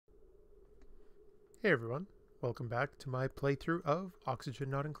Hey everyone, welcome back to my playthrough of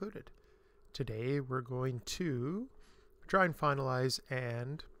Oxygen Not Included. Today we're going to try and finalize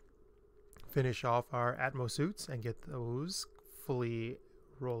and finish off our Atmo Suits and get those fully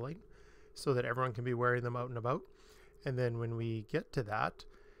rolling so that everyone can be wearing them out and about. And then when we get to that,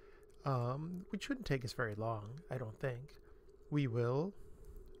 which shouldn't take us very long, I don't think, we will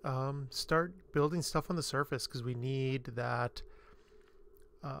start building stuff on the surface because we need that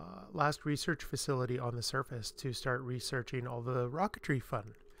last research facility on the surface to start researching all the rocketry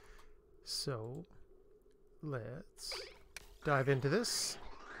fun. So let's dive into this.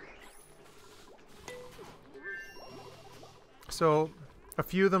 So a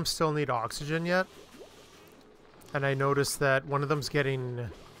few of them still need oxygen yet, and I noticed that one of them's getting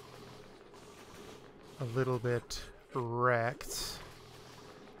a little bit wrecked.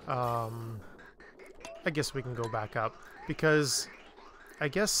 I guess we can go back up because I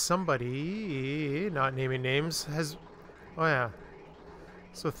guess somebody, not naming names, has... Oh yeah.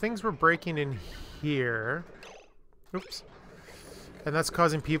 So things were breaking in here. Oops. And that's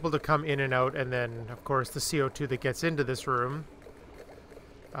causing people to come in and out, and then, of course, the CO2 that gets into this room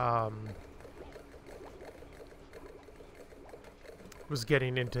was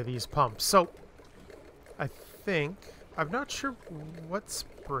getting into these pumps. So, I think... I'm not sure what's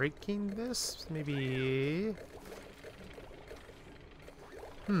breaking this. Maybe...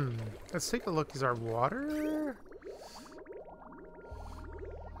 Let's take a look. Is our water?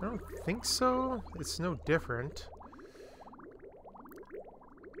 I don't think so. It's no different.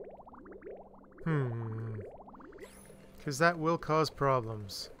 Because that will cause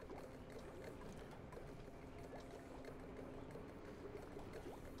problems.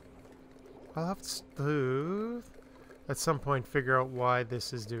 I'll have to at some point figure out why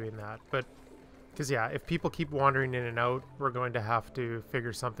this is doing that. But because, yeah, if people keep wandering in and out, we're going to have to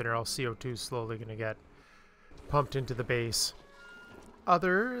figure something, or else CO2 is slowly going to get pumped into the base.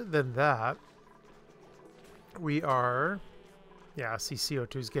 Other than that, we are... Yeah, see,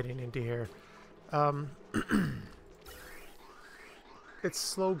 CO2 is getting into here. It's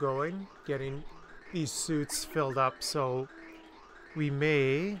slow going, getting these suits filled up, so we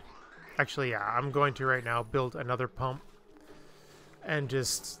may... Actually, yeah, I'm going to right now build another pump and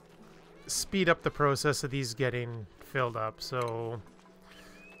just speed up the process of these getting filled up. So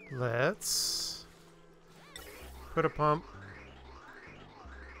let's put a pump.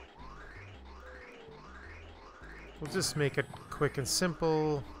 We'll just make it quick and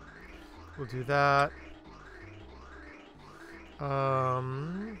simple. We'll do that.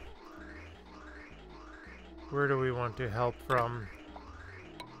 Where do we want to help from?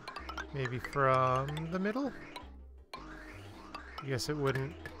 Maybe from the middle? I guess it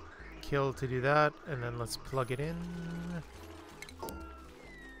wouldn't kill to do that, and then let's plug it in.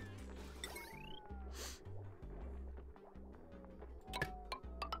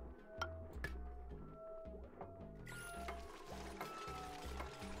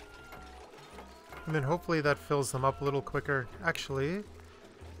 And then hopefully that fills them up a little quicker. Actually,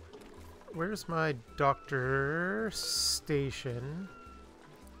 where's my doctor station?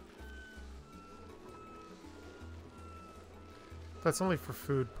 That's only for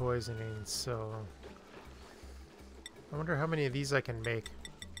food poisoning, so... I wonder how many of these I can make.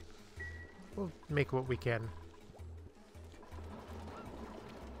 We'll make what we can.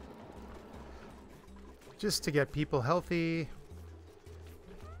 Just to get people healthy.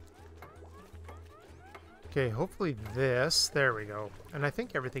 Okay, hopefully this... There we go. And I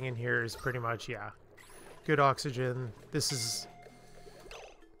think everything in here is pretty much, yeah, good oxygen. This is...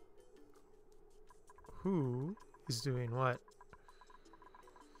 Who is doing what?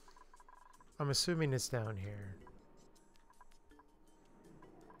 I'm assuming it's down here.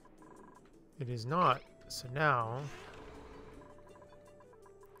 It is not. So now...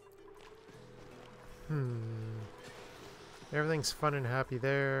 Everything's fun and happy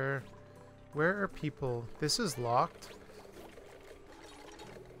there. Where are people? This is locked.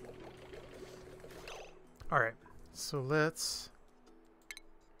 Alright. So let's...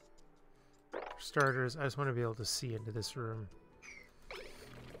 For starters, I just want to be able to see into this room.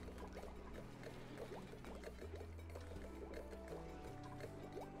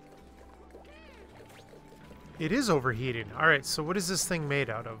 It is overheating. Alright, so what is this thing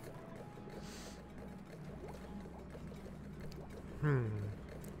made out of?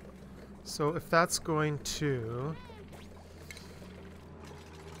 So if that's going to...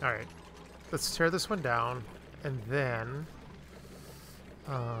 Alright. Let's tear this one down. And then...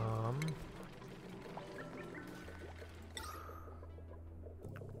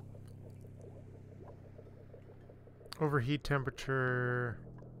 Overheat temperature.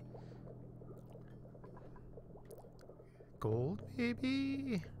 gold,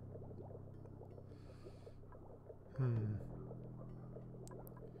 maybe?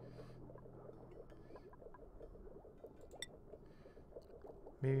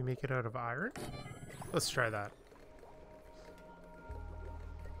 Maybe make it out of iron? Let's try that.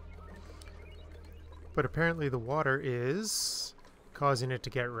 But apparently the water is causing it to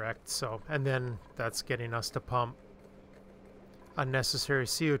get wrecked, so... And then that's getting us to pump unnecessary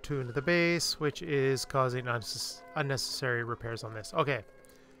CO2 into the base, which is causing unnecessary repairs on this. Okay.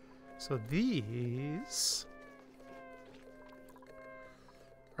 So these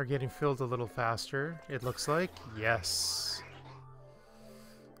are getting filled a little faster, it looks like. Yes.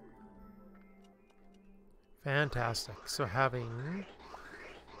 Fantastic. So having...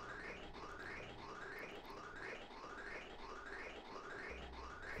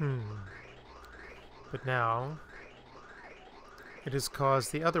 But now it has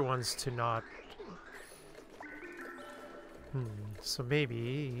caused the other ones to not... So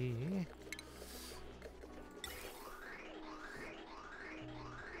maybe...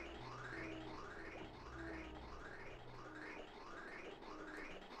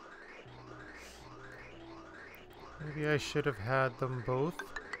 Maybe I should have had them both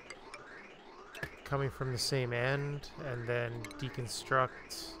coming from the same end and then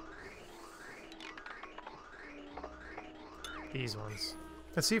deconstruct these ones.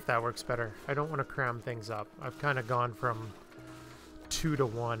 Let's see if that works better. I don't want to cram things up. I've kind of gone from 2 to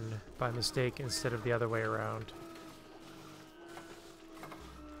 1 by mistake instead of the other way around.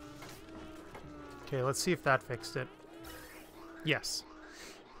 Okay, let's see if that fixed it. Yes.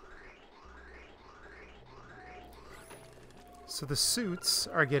 So the suits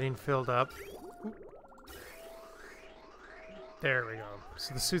are getting filled up. Oop. There we go.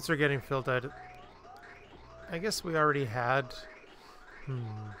 So the suits are getting filled out. I guess we already had...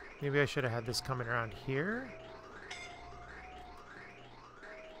 Maybe I should have had this coming around here.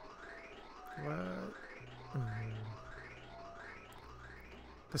 What?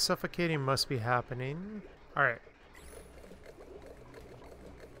 The suffocating must be happening. Alright.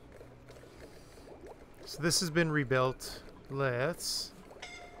 So this has been rebuilt. Let's...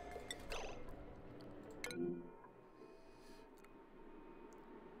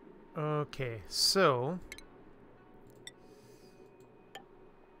 Okay, so...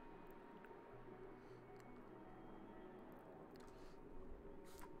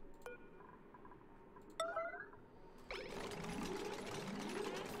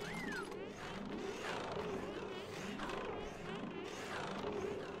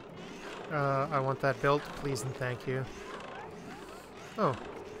 I want that built, please and thank you. Oh.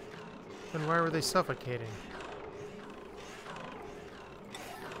 Then why were they suffocating?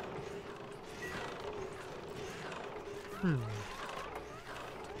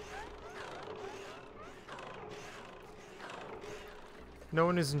 No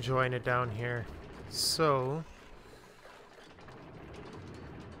one is enjoying it down here. So...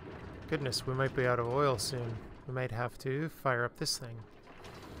 Goodness, we might be out of oil soon. We might have to fire up this thing.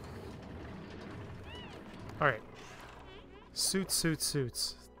 Alright. Suits, suits,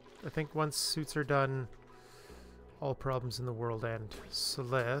 suits. I think once suits are done, all problems in the world end. So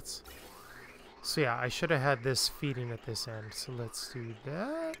let's... So yeah, I should have had this feeding at this end. So let's do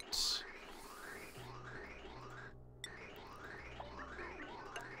that.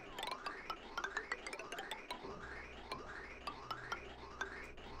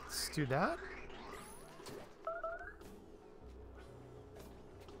 Let's do that.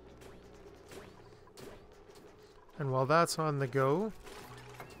 And while that's on the go,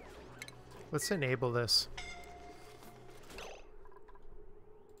 let's enable this.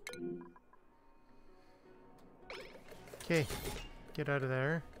 Okay, get out of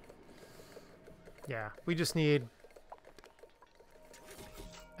there. Yeah, we just need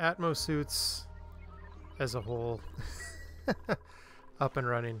Atmo Suits as a whole up and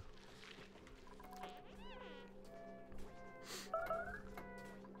running.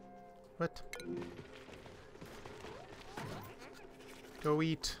 What? Go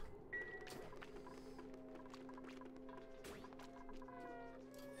eat.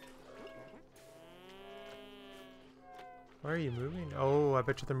 Why are you moving? Oh, I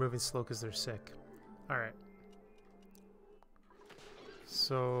bet you they're moving slow because they're sick. Alright.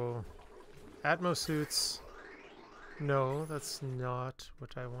 So... Atmo Suits. No, that's not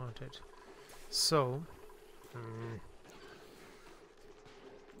what I wanted. So...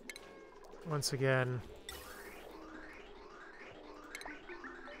 Once again...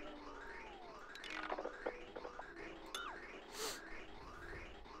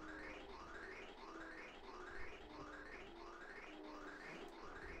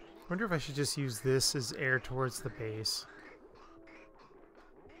 I wonder if I should just use this as air towards the base.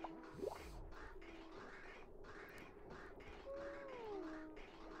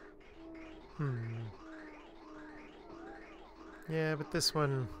 Yeah, but this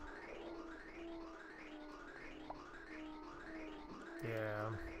one... Yeah.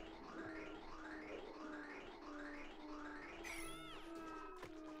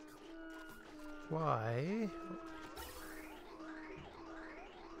 Why?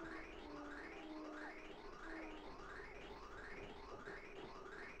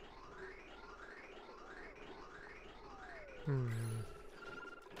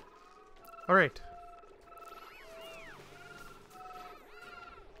 All right.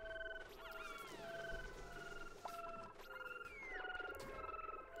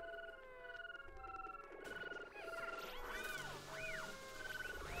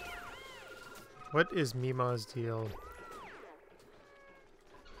 What is Mima's deal?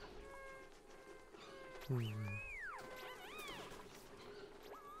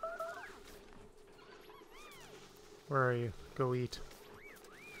 Where are you? Go eat.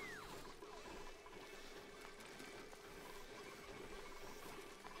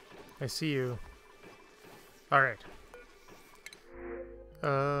 I see you. All right.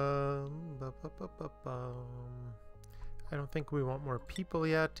 I don't think we want more people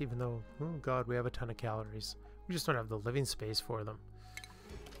yet, even though, oh god, we have a ton of calories. We just don't have the living space for them.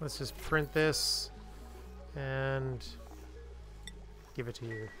 Let's just print this and give it to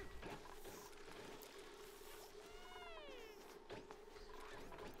you.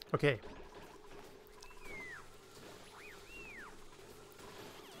 Okay.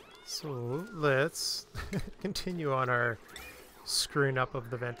 So let's continue on our screwing up of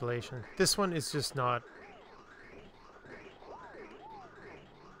the ventilation. This one is just not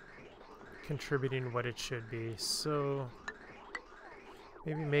contributing what it should be, so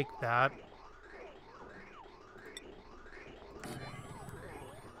maybe make that.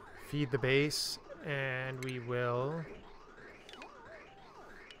 Feed the base, and we will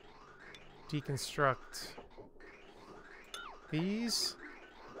deconstruct these,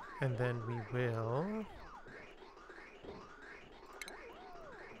 and then we will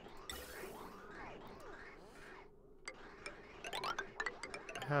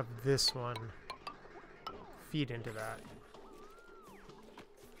have this one feed into that.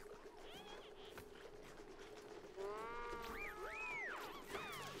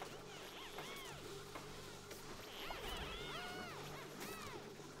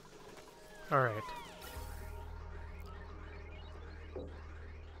 All right.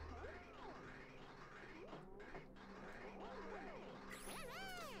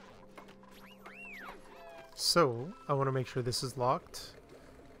 So, I want to make sure this is locked.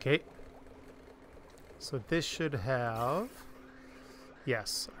 Okay. So this should have...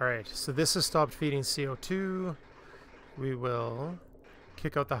 Yes. Alright. So this has stopped feeding CO2. We will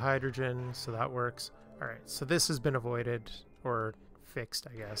kick out the hydrogen, so that works. Alright. So this has been avoided, or fixed,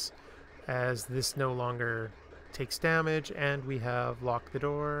 I guess, as this no longer takes damage, and we have locked the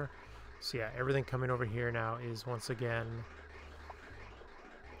door. So yeah, everything coming over here now is once again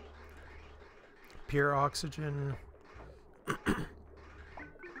pure oxygen.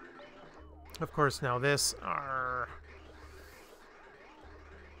 Of course, now this are...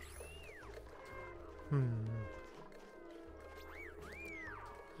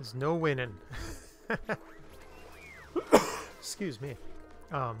 There's no winning. Excuse me.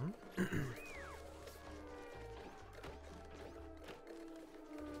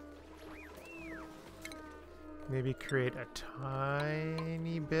 Maybe create a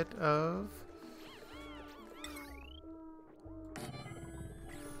tiny bit of...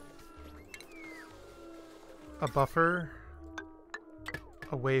 a buffer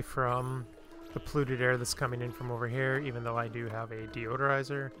away from the polluted air that's coming in from over here, even though I do have a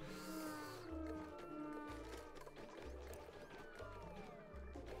deodorizer.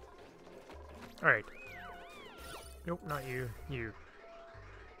 Alright. Nope, not you. You.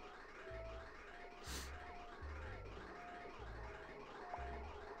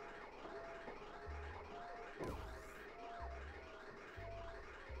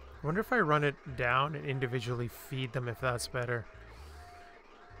 I wonder if I run it down and individually feed them, if that's better.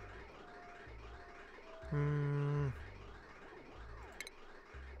 I'm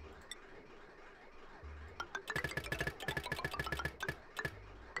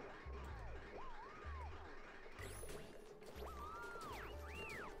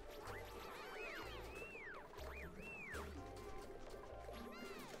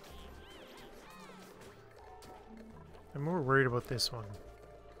more worried about this one.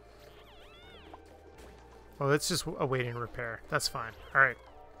 Oh, that's just awaiting repair. That's fine. Alright.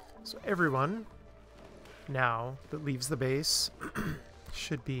 So everyone now that leaves the base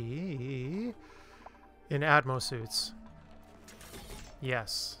should be in Atmo Suits.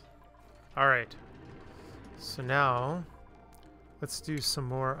 Yes. Alright. So now, let's do some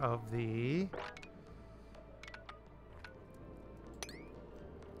more of the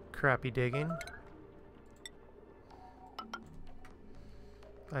crappy digging.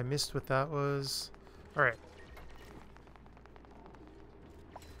 I missed what that was. Alright.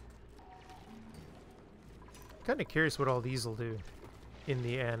 Kind of curious what all these will do in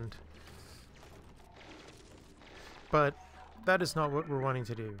the end. But that is not what we're wanting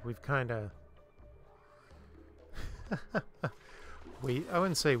to do. We've kind of... I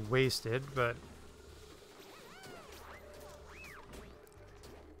wouldn't say wasted, but...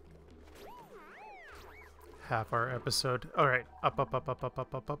 half our episode. Alright, up.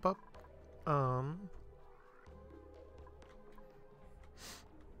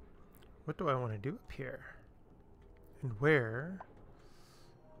 What do I want to do up here? And where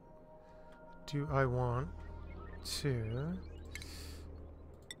do I want to...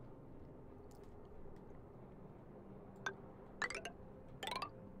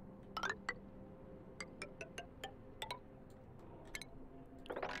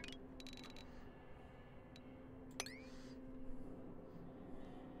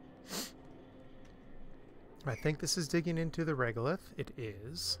 I think this is digging into the regolith. It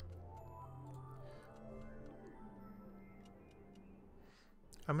is.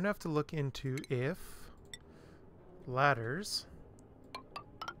 I'm gonna have to look into if ladders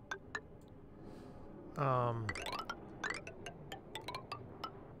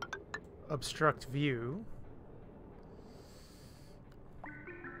obstruct view.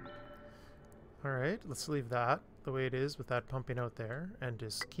 Alright, let's leave that the way it is with that pumping out there and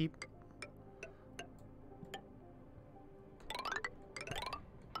just keep...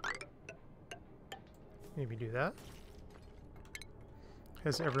 maybe do that.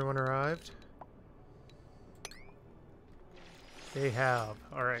 Has everyone arrived? They have.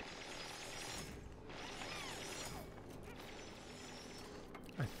 Alright.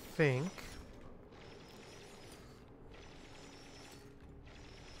 I think...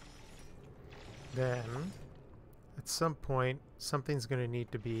 then, at some point, something's going to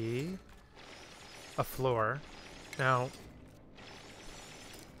need to be a floor. Now...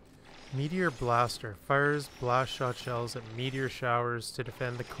 Meteor Blaster fires blast shot shells at meteor showers to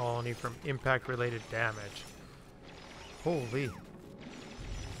defend the colony from impact-related damage. Holy.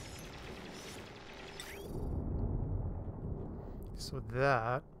 So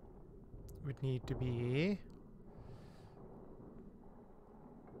that would need to be...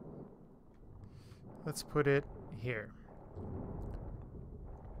 let's put it here.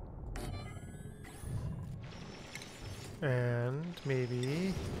 And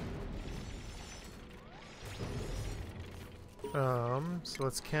maybe... so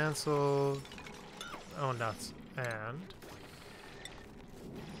let's cancel... oh, nuts. And...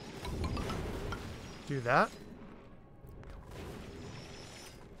 do that.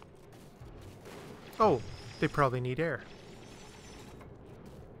 Oh, they probably need air.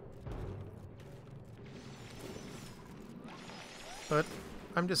 But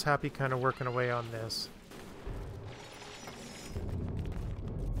I'm just happy kind of working away on this.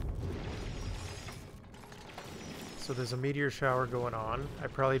 So there's a meteor shower going on. I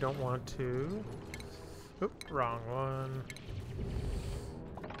probably don't want to... oop, wrong one.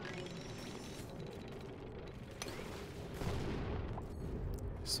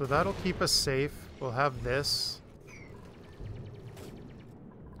 So that'll keep us safe. We'll have this.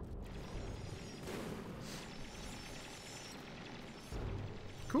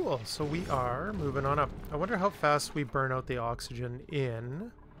 Cool, so we are moving on up. I wonder how fast we burn out the oxygen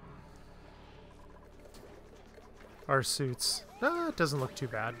in our suits. It doesn't look too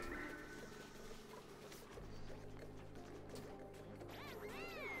bad.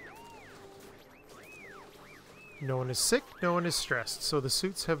 No one is sick, no one is stressed, so the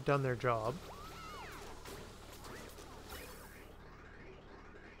suits have done their job.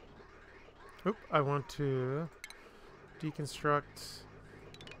 Oop, I want to deconstruct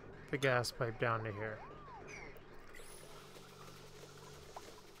the gas pipe down to here.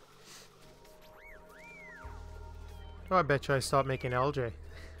 Oh, I bet you I stopped making LJ.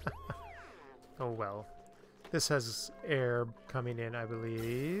 Oh well. This has air coming in, I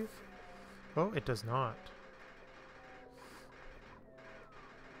believe. Oh, it does not.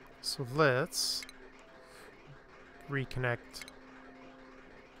 So let's reconnect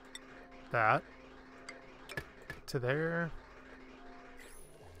that to there.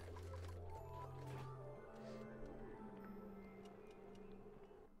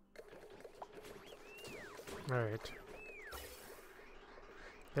 All right.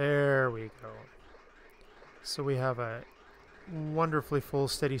 There we go. So we have a wonderfully full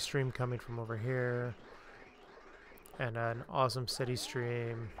steady stream coming from over here. And an awesome steady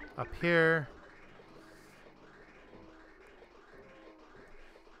stream up here.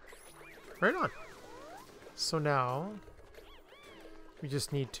 Right on. So now we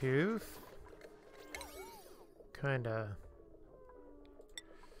just need to kinda,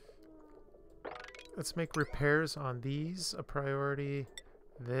 let's make repairs on these a priority.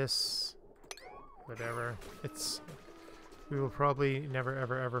 This, whatever. We will probably never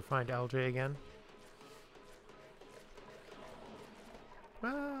ever find LJ again.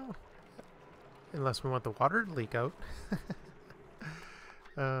 Well, unless we want the water to leak out.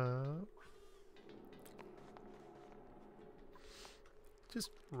 Just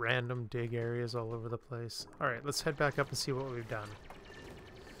random dig areas all over the place. Alright, let's head back up and see what we've done.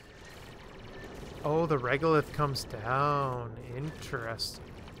 Oh, the regolith comes down. Interesting.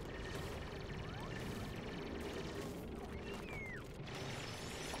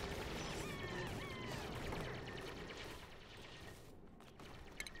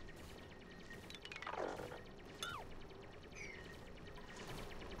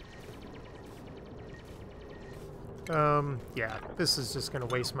 Yeah, this is just gonna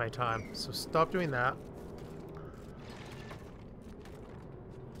waste my time, so stop doing that.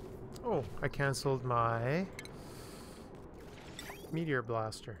 Oh, I cancelled my meteor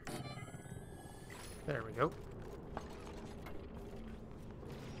blaster. There we go.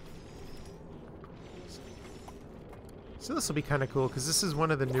 So this will be kind of cool, because this is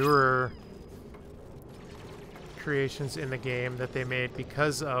one of the newer creations in the game that they made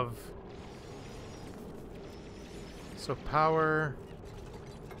because of... So power,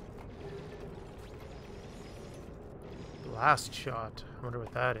 blast shot. I wonder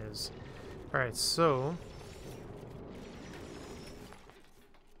what that is. All right, so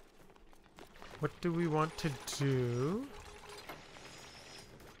what do we want to do?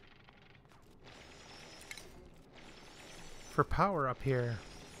 For power up here.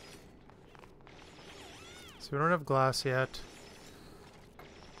 So we don't have glass yet.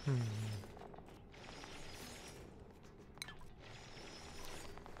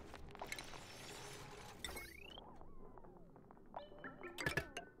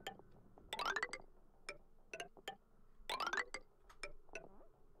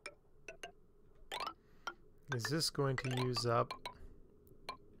 Is this going to use up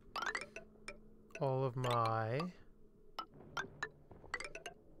all of my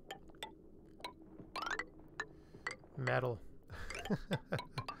metal?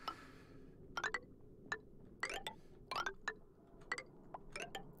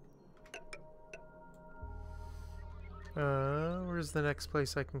 Where's the next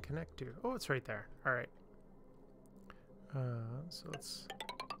place I can connect to? Oh, it's right there. All right. So let's...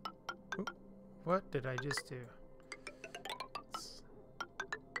 Oop. What did I just do?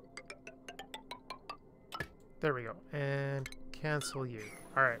 There we go. And cancel you.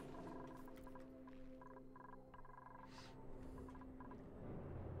 All right.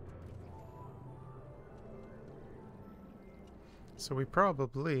 So we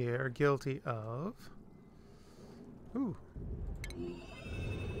probably are guilty of... Ooh.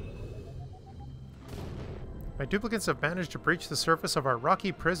 My duplicates have managed to breach the surface of our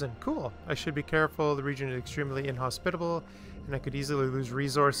rocky prison. Cool. I should be careful. The region is extremely inhospitable, and I could easily lose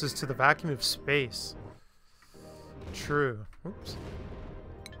resources to the vacuum of space. True. Oops.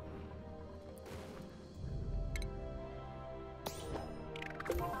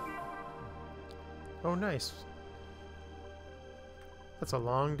 Oh, nice. That's a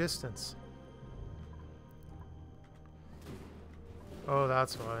long distance. Oh,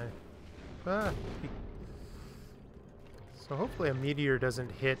 that's why. Ah. So hopefully a meteor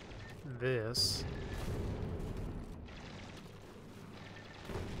doesn't hit this.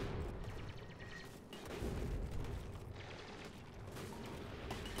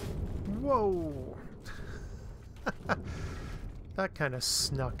 Whoa! That kind of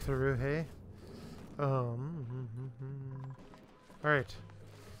snuck through, hey? Alright.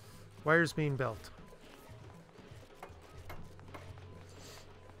 Wires being built.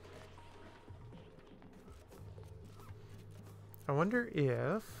 I wonder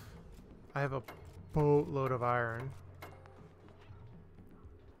if I have a boatload of iron.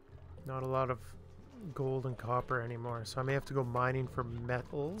 Not a lot of gold and copper anymore, so I may have to go mining for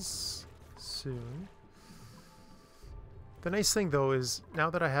metals soon. The nice thing though is now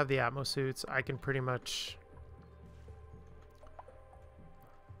that I have the Atmo Suits, I can pretty much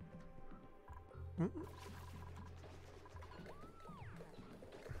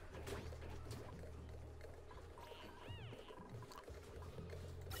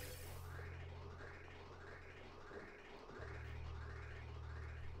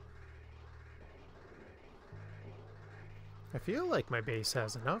I feel like my base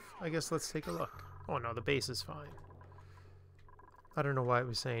has enough. I guess let's take a look. Oh no, the base is fine. I don't know why it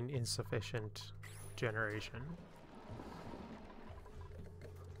was saying insufficient generation.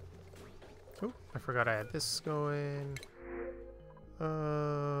 Oh, I forgot I had this going.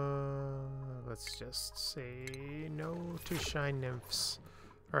 Let's just say no to shine nymphs.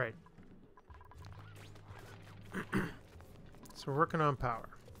 Alright. So we're working on power.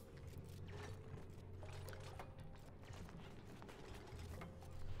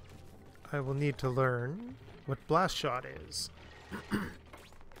 I will need to learn what blast shot is.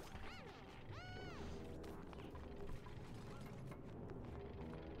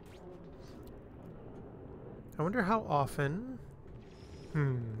 I wonder how often.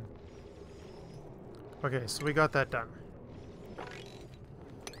 Okay, so we got that done.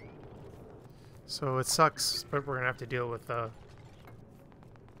 So it sucks, but we're gonna have to deal with the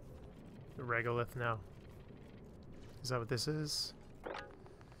regolith now. Is that what this is?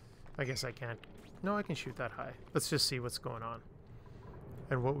 I guess I can't. No, I can shoot that high. Let's just see what's going on.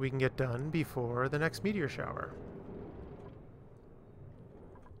 And what we can get done before the next meteor shower.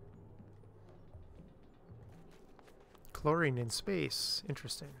 Chlorine in space.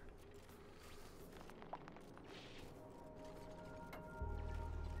 Interesting.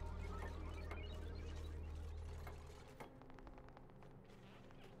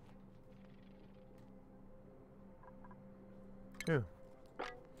 Ooh.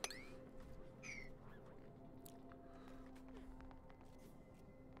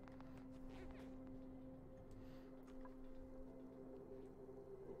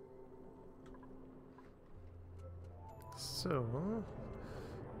 So,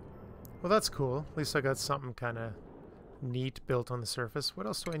 well, that's cool. At least I got something kind of neat built on the surface. What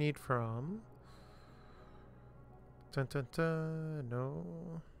else do I need from? Dun, dun, dun.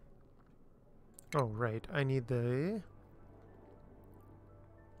 No. Oh, right. I need the...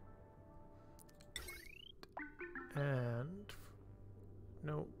 And...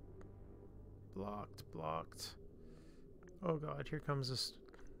 Nope. Blocked. Oh god, here comes this...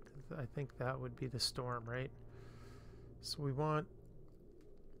 I think that would be the storm, right? So we want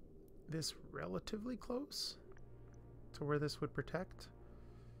this relatively close to where this would protect.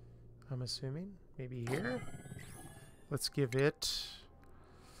 I'm assuming. Maybe here. Let's give it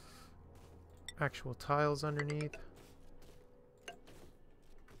actual tiles underneath.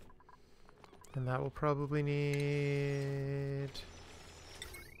 And that will probably need...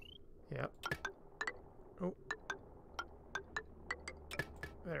 Yep. Oh.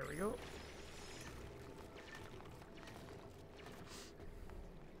 There we go.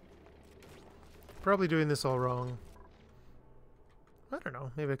 Probably doing this all wrong. I don't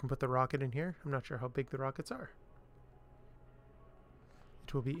know. Maybe I can put the rocket in here. I'm not sure how big the rockets are.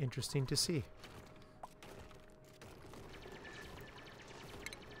 It will be interesting to see.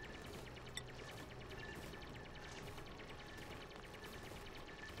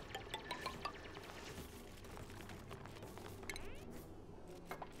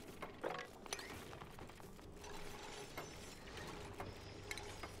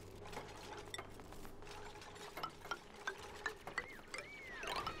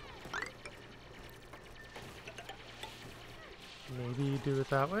 Maybe do it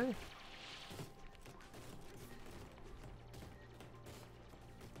that way.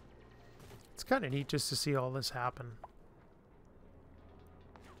 It's kind of neat just to see all this happen.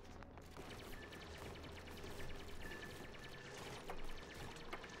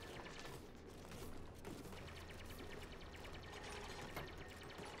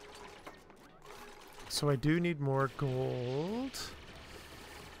 So I do need more gold.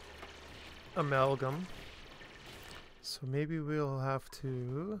 Amalgam. So maybe we'll have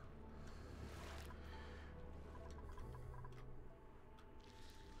to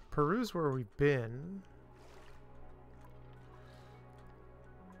peruse where we've been.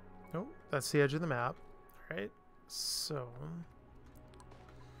 Oh, that's the edge of the map. All right. So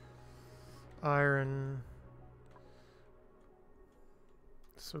iron.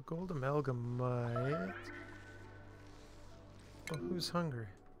 So gold amalgam might. Well, who's hungry?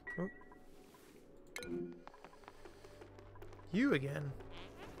 Oh. You again.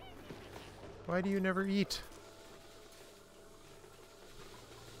 Why do you never eat?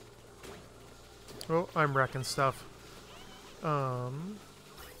 Oh, I'm wrecking stuff. I'm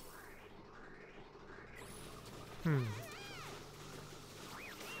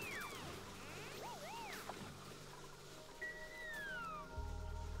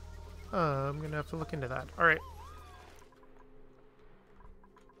gonna have to look into that. All right.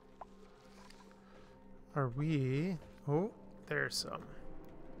 Are we... Oh, there's some.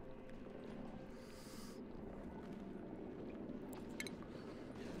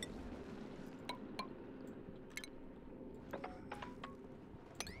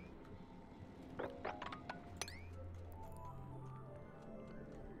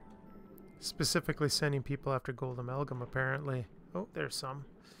 specifically sending people after gold amalgam, apparently. Oh, there's some.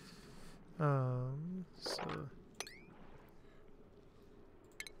 So...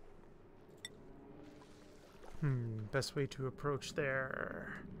 best way to approach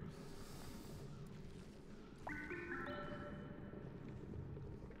there.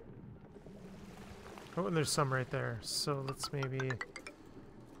 Oh, and there's some right there. So let's maybe do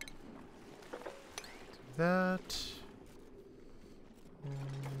that.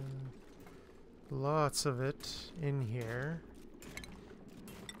 Lots of it in here.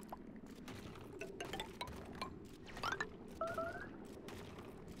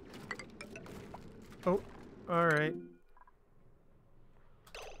 Oh, all right.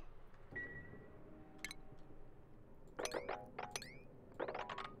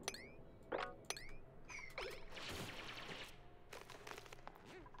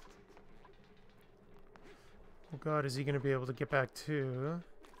 Oh God, is he going to be able to get back to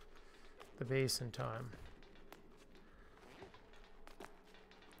the base in time?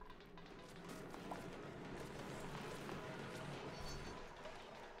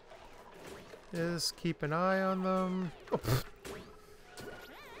 Just keep an eye on them. Oh,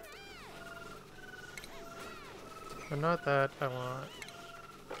 but not that I want.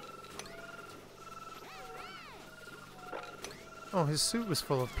 Oh, his suit was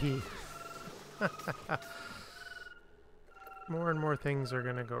full of pee. More and more things are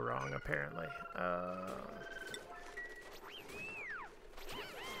gonna go wrong, apparently.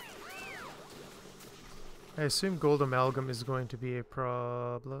 I assume gold amalgam is going to be a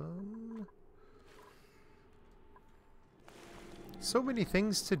problem. So many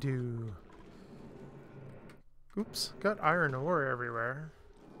things to do. Oops, got iron ore everywhere.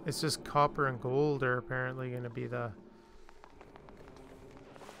 It's just copper and gold are apparently going to be the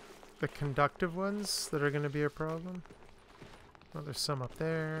conductive ones that are going to be a problem. Oh, there's some up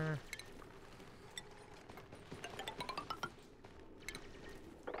there.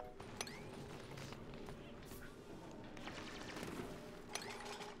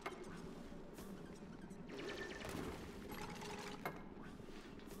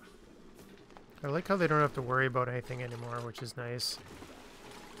 I like how they don't have to worry about anything anymore, which is nice.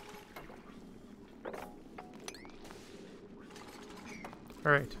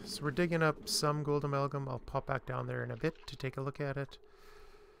 Alright, so we're digging up some gold amalgam. I'll pop back down there in a bit to take a look at it.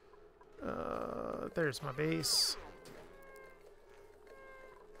 There's my base.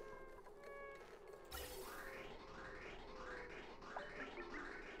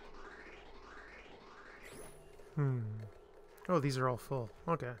 Oh, these are all full.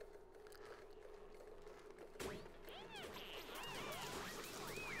 Okay.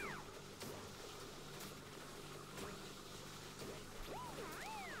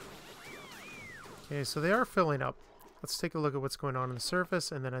 Okay, so they are filling up. Let's take a look at what's going on the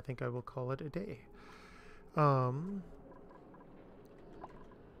surface, and then I think I will call it a day. Huh.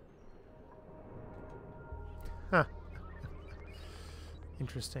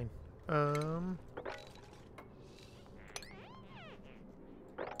 Interesting.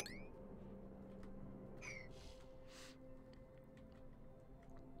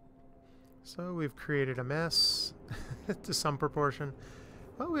 So we've created a mess to some proportion.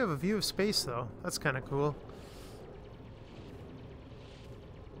 Well, we have a view of space, though. That's kind of cool.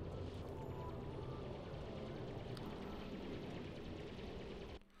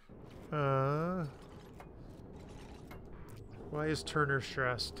 Why is Turner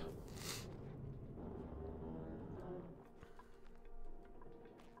stressed?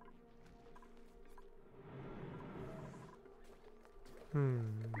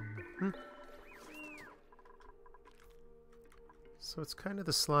 So it's kind of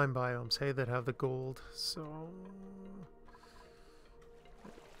the slime biomes, hey, that have the gold, so...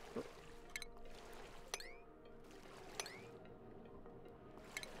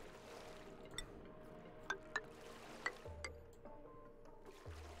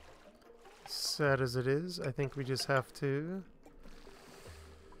 Sad as it is, I think we just have to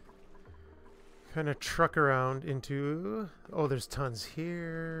kind of truck around into... Oh, there's tons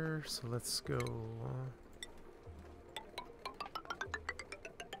here, so let's go...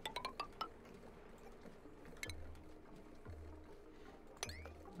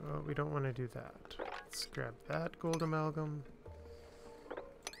 Oh, we don't want to do that. Let's grab that gold amalgam.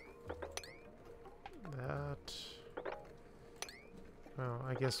 That. Oh,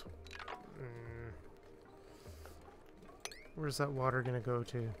 I guess... Where's that water gonna go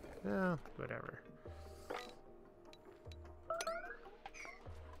to? Yeah, whatever.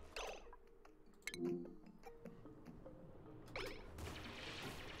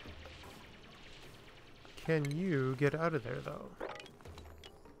 Can you get out of there, though?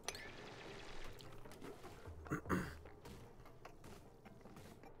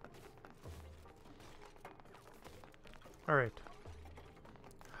 Alright.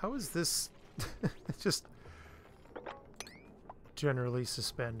 How is this just generally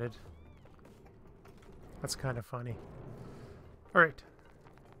suspended? That's kind of funny. Alright.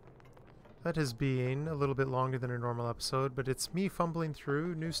 That has been a little bit longer than a normal episode, but it's me fumbling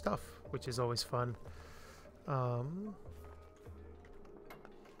through new stuff, which is always fun.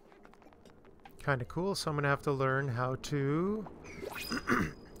 Kind of cool, so I'm going to have to learn how to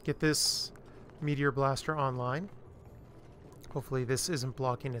get this meteor blaster online. Hopefully this isn't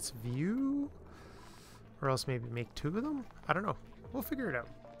blocking its view, or else maybe make 2 of them? I don't know. We'll figure it out.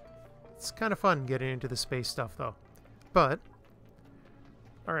 It's kind of fun getting into the space stuff though. But,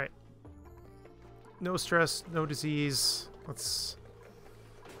 alright. No stress, no disease. Let's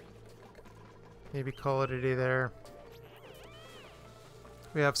maybe call it a day there.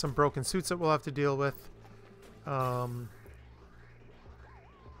 We have some broken suits that we'll have to deal with. And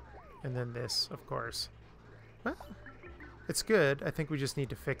then this, of course. Well, it's good. I think we just need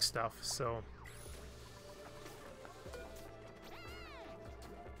to fix stuff, so...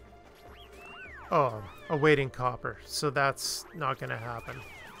 Oh, awaiting copper. So that's not going to happen.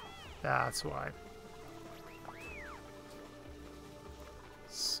 That's why.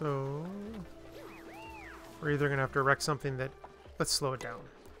 So... we're either going to have to wreck something that... Let's slow it down.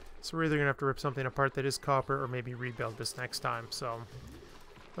 So we're either going to have to rip something apart that is copper or maybe rebuild this next time. So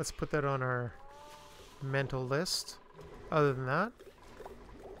let's put that on our mental list. Other than that,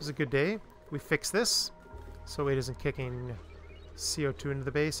 it was a good day. We fixed this so it isn't kicking CO2 into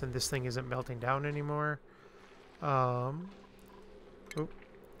the base and this thing isn't melting down anymore. Oh.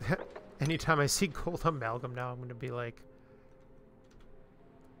 Anytime I see gold amalgam now, I'm going to be like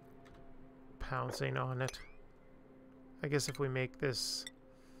pouncing on it. I guess if we make this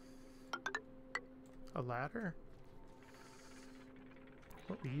a ladder?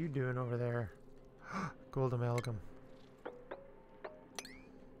 What were you doing over there? Gold amalgam.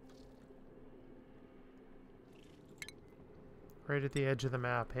 Right at the edge of the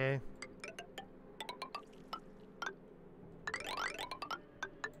map, hey?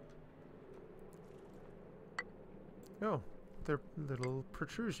 Oh, they're little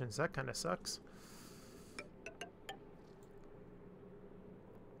protrusions. That kind of sucks.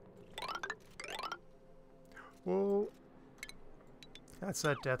 Whoa. That's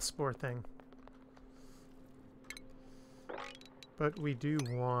that death spore thing. But we do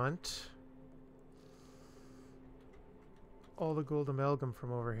want all the gold amalgam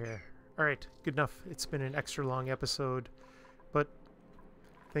from over here. Alright, good enough. It's been an extra long episode, but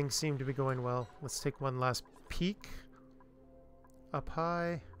things seem to be going well. Let's take one last peek. Up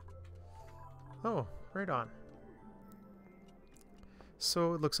high. Oh, right on.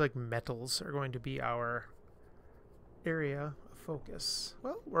 So it looks like metals are going to be our area of focus.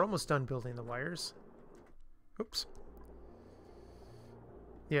 Well, we're almost done building the wires. Oops.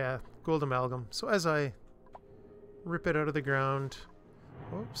 Yeah, gold amalgam. So as I rip it out of the ground...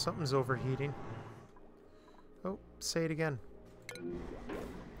 Oh, something's overheating. Oh, say it again.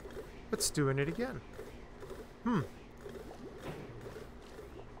 It's doing it again.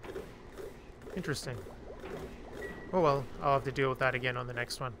 Interesting. Oh well, I'll have to deal with that again on the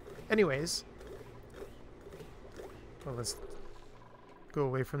next one. Anyways... Well, let's go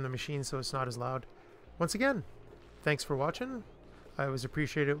away from the machine so it's not as loud. Once again, thanks for watching. I always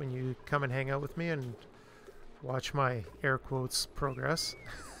appreciate it when you come and hang out with me and watch my air quotes progress.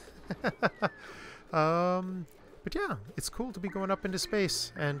 But yeah, it's cool to be going up into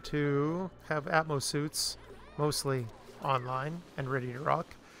space and to have Atmo Suits mostly online and ready to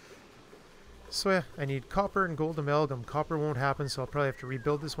rock. So yeah, I need copper and gold amalgam. Copper won't happen, so I'll probably have to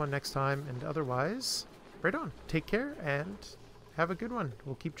rebuild this one next time, and otherwise... Right on. Take care and have a good one.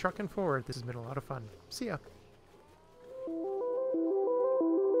 We'll keep trucking forward. This has been a lot of fun. See ya.